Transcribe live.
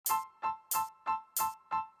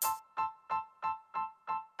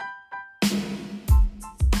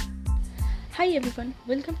Hi everyone,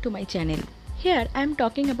 welcome to my channel. Here I am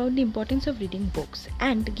talking about the importance of reading books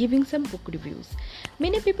and giving some book reviews.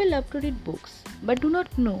 Many people love to read books but do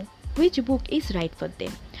not know which book is right for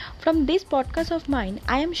them. From this podcast of mine,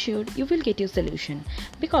 I am sure you will get your solution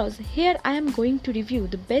because here I am going to review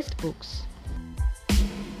the best books.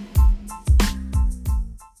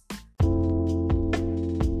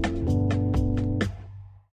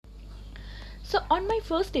 So on my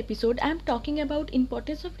first episode, I am talking about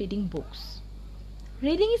importance of reading books.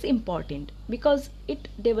 Reading is important because it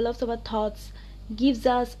develops our thoughts, gives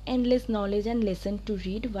us endless knowledge and lesson to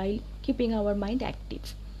read while keeping our mind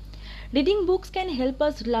active. Reading books can help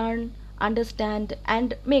us learn, understand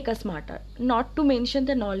and make us smarter, not to mention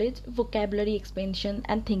the knowledge, vocabulary expansion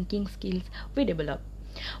and thinking skills we develop.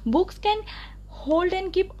 Books can hold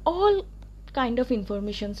and keep all kind of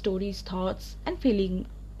information, stories, thoughts and feelings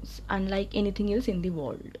unlike anything else in the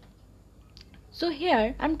world. So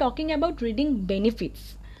here I'm talking about reading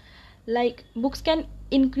benefits. Like books can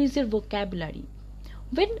increase your vocabulary.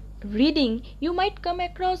 When reading, you might come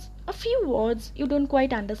across a few words you don't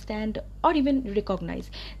quite understand or even recognize.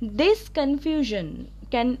 This confusion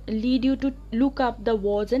can lead you to look up the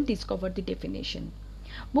words and discover the definition.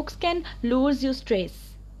 Books can lower your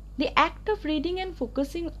stress. The act of reading and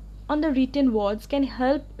focusing on the written words can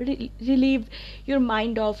help relieve your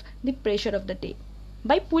mind of the pressure of the day.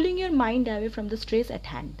 By pulling your mind away from the stress at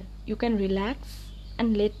hand, you can relax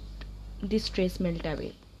and let the stress melt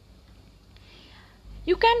away.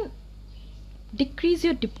 You can decrease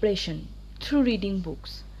your depression through reading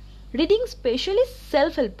books. Reading, especially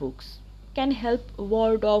self-help books, can help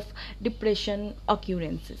ward off depression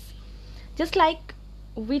occurrences. Just like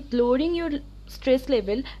with lowering your stress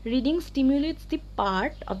level, reading stimulates the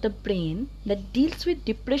part of the brain that deals with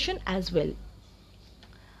depression as well.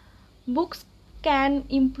 Books can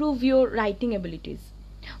improve your writing abilities.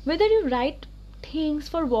 Whether you write things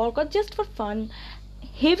for work or just for fun,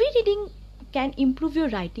 heavy reading can improve your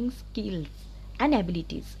writing skills and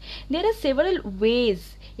abilities. There are several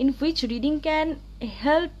ways in which reading can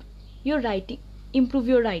help your writing improve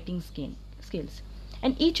your writing skills,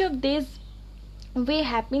 and each of these way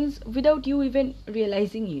happens without you even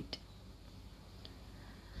realizing it.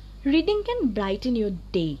 Reading can brighten your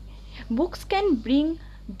day. Books can bring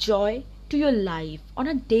joy to your life on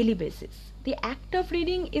a daily basis. The act of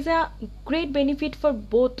reading is a great benefit for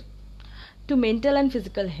both to mental and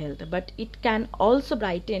physical health, but it can also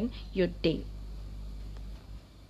brighten your day.